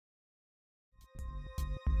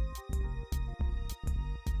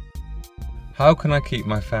How can I keep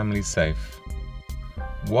my family safe?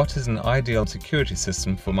 What is an ideal security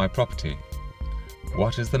system for my property?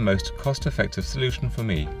 What is the most cost-effective solution for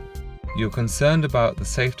me? You're concerned about the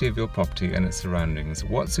safety of your property and its surroundings.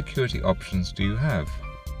 What security options do you have?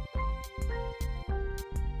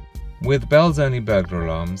 With bells-only burglar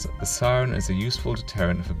alarms, the siren is a useful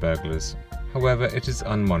deterrent for burglars. However, it is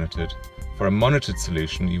unmonitored. For a monitored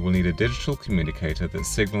solution, you will need a digital communicator that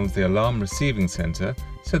signals the alarm receiving centre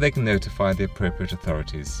so they can notify the appropriate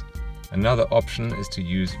authorities. Another option is to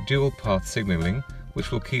use dual path signalling,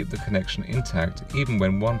 which will keep the connection intact even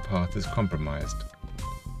when one path is compromised.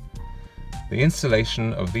 The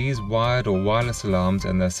installation of these wired or wireless alarms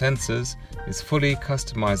and their sensors is fully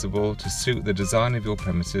customizable to suit the design of your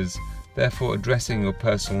premises, therefore addressing your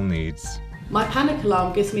personal needs. My panic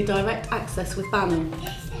alarm gives me direct access with Banham,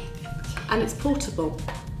 and it's portable.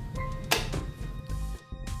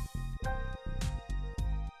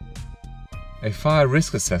 A fire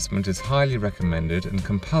risk assessment is highly recommended and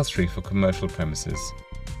compulsory for commercial premises.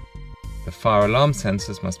 The fire alarm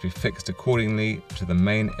sensors must be fixed accordingly to the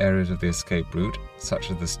main areas of the escape route,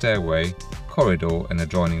 such as the stairway, corridor and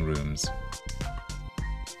adjoining rooms.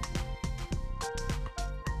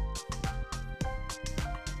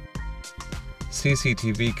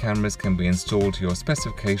 CCTV cameras can be installed to your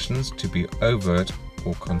specifications to be overt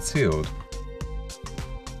or concealed.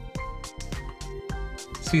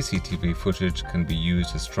 CCTV footage can be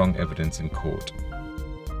used as strong evidence in court.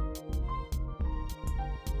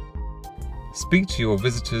 Speak to your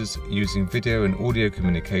visitors using video and audio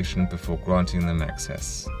communication before granting them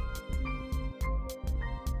access.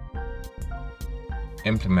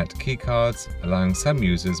 Implement keycards, allowing some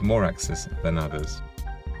users more access than others.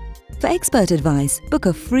 For expert advice, book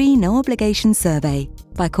a free no-obligation survey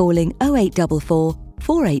by calling 0844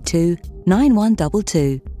 482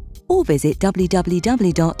 9122 or visit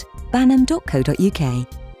www.banham.co.uk.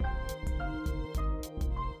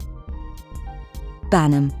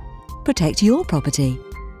 Banham. Protect your property.